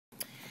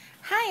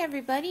Hi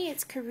everybody,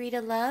 it's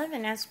Karita Love,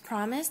 and as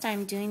promised,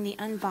 I'm doing the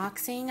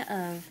unboxing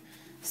of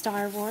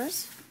Star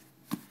Wars.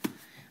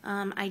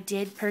 I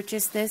did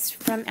purchase this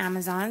from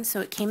Amazon,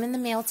 so it came in the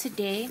mail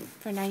today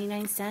for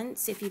 99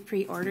 cents. If you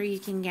pre-order, you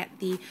can get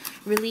the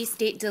release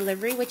date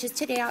delivery, which is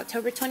today,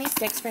 October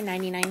 26th, for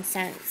 99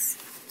 cents.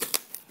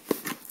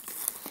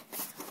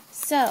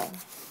 So,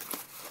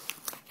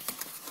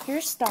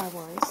 here's Star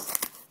Wars.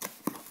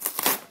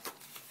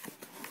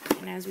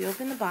 And as we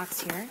open the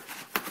box here,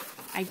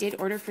 I did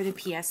order for the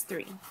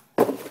PS3.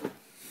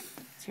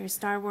 So here's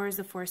Star Wars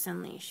The Force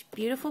Unleashed.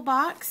 Beautiful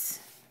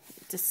box.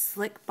 It's a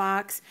slick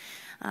box.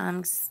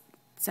 It's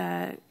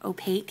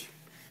opaque.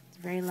 It's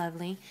very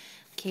lovely.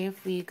 Okay,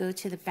 if we go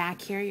to the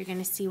back here, you're going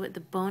to see what the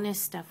bonus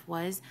stuff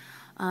was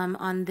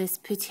on this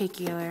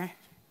particular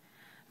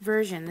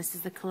version. This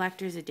is the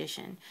collector's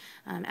edition.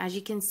 As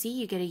you can see,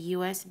 you get a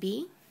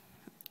USB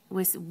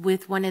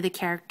with one of the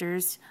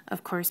characters,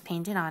 of course,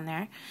 painted on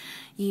there.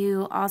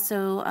 You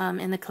also,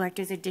 in the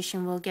collector's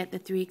edition, will get the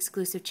 3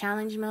 exclusive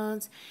challenge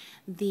modes,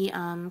 the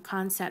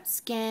concept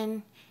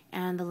skin,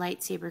 and the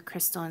lightsaber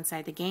crystal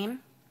inside the game.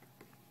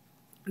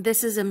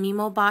 This is a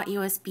MemoBot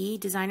USB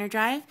designer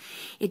drive.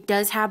 It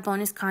does have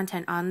bonus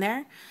content on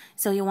there,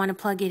 so you'll want to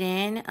plug it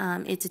in.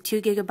 It's a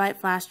 2 GB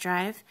flash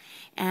drive,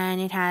 and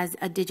it has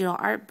a digital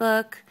art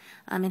book.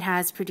 It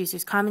has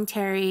producer's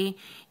commentary.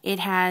 It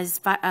has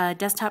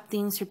desktop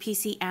themes for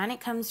PC, and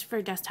it comes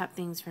for desktop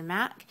themes for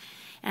Mac.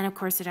 And of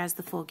course, it has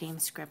the full game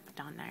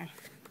script on there.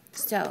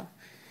 So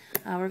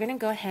we're going to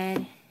go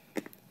ahead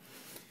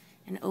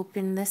and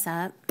open this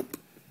up.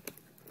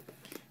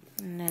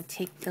 I'm going to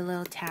take the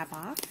little tab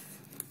off.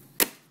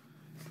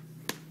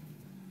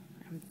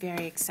 I'm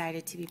very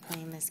excited to be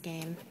playing this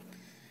game.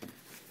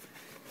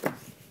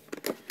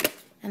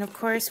 And of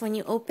course, when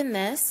you open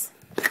this,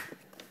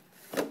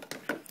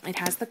 it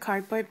has the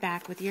cardboard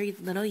back with your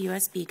little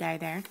USB guy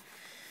there.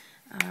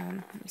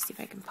 Let me see if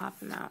I can pop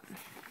them out.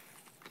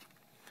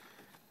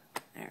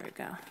 There we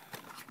go.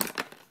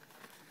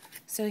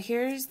 So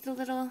here's the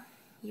little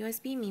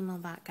USB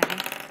MemoBot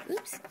guy.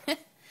 Oops,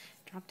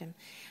 dropped him.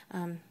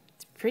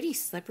 It's pretty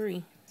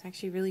slippery. It's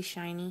actually really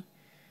shiny.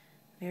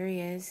 There he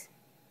is.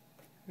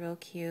 Real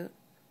cute.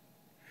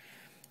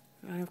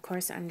 And of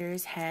course, under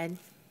his head.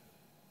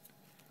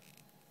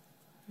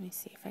 Let me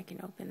see if I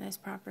can open this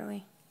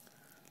properly.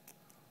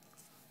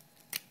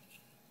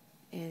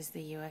 Is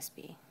the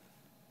USB.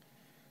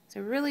 It's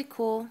a really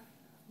cool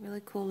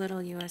little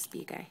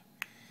USB guy.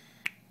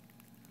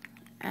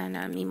 And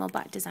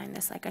MemoBot designed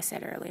this, like I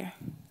said earlier.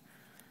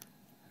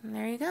 And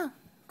there you go.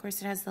 Of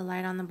course, it has the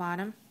light on the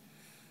bottom,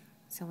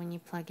 so when you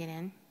plug it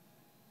in.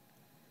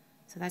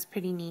 So that's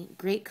pretty neat.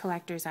 Great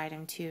collector's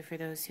item, too, for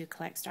those who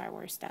collect Star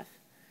Wars stuff.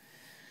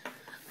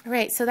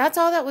 Alright, so that's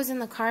all that was in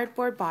the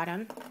cardboard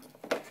bottom.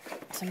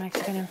 So I'm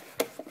actually going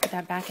to put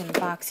that back in the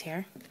box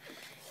here.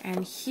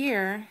 And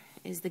here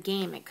is the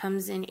game. It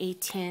comes in a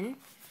tin.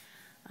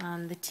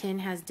 The tin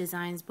has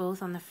designs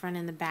both on the front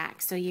and the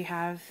back. So you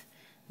have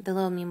the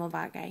little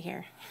MemoBot guy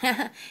here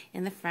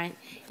in the front.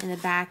 In the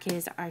back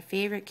is our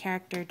favorite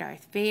character,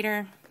 Darth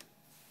Vader.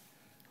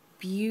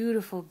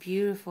 Beautiful,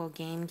 beautiful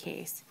game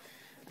case.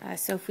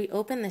 So if we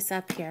open this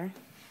up here,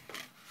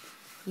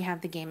 you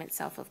have the game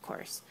itself, of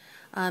course.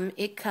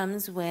 It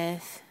comes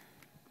with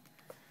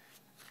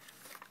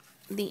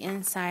the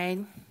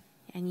inside,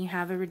 and you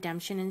have a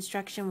redemption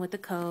instruction with a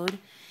code.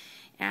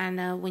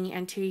 And when you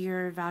enter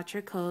your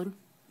voucher code,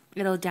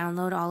 it'll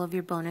download all of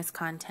your bonus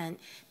content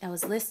that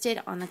was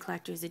listed on the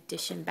collector's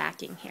edition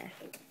backing here.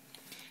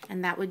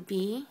 And that would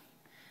be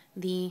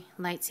the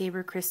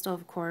lightsaber crystal,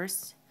 of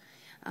course,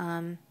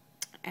 and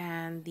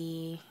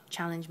the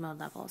challenge mode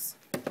levels.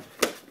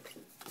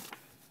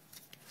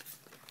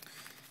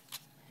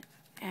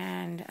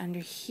 And under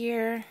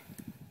here,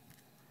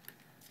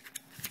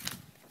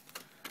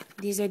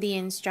 these are the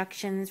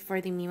instructions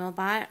for the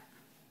MemoBot. Of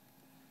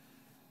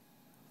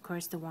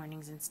course, the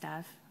warnings and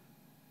stuff.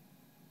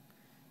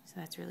 So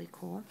that's really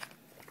cool.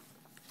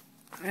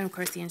 And of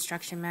course, the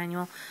instruction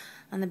manual.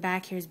 On the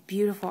back here is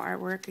beautiful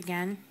artwork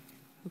again.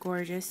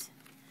 Gorgeous.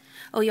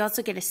 Oh, you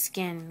also get a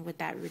skin with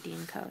that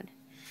redeem code.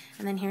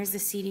 And then here's the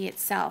CD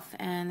itself.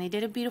 And they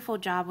did a beautiful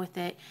job with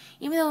it.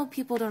 Even though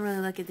people don't really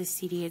look at the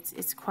CD,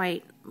 it's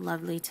quite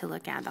lovely to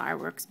look at. The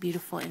artwork's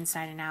beautiful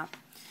inside and out.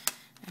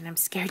 And I'm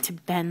scared to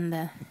bend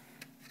the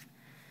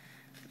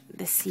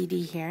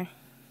CD here.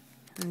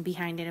 And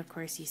behind it, of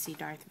course, you see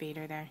Darth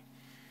Vader there.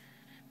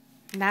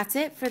 And that's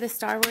it for the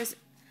Star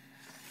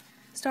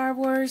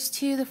Wars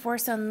 2 The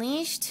Force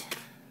Unleashed.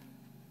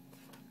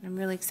 I'm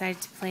really excited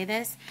to play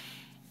this.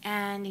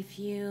 And if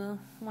you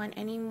want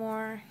any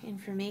more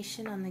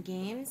information on the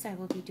games, I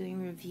will be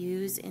doing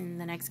reviews in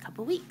the next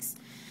couple weeks.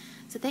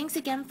 So thanks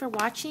again for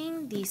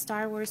watching the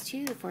Star Wars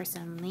 2 The Force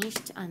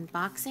Unleashed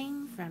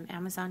unboxing from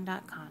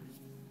Amazon.com.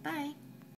 Bye!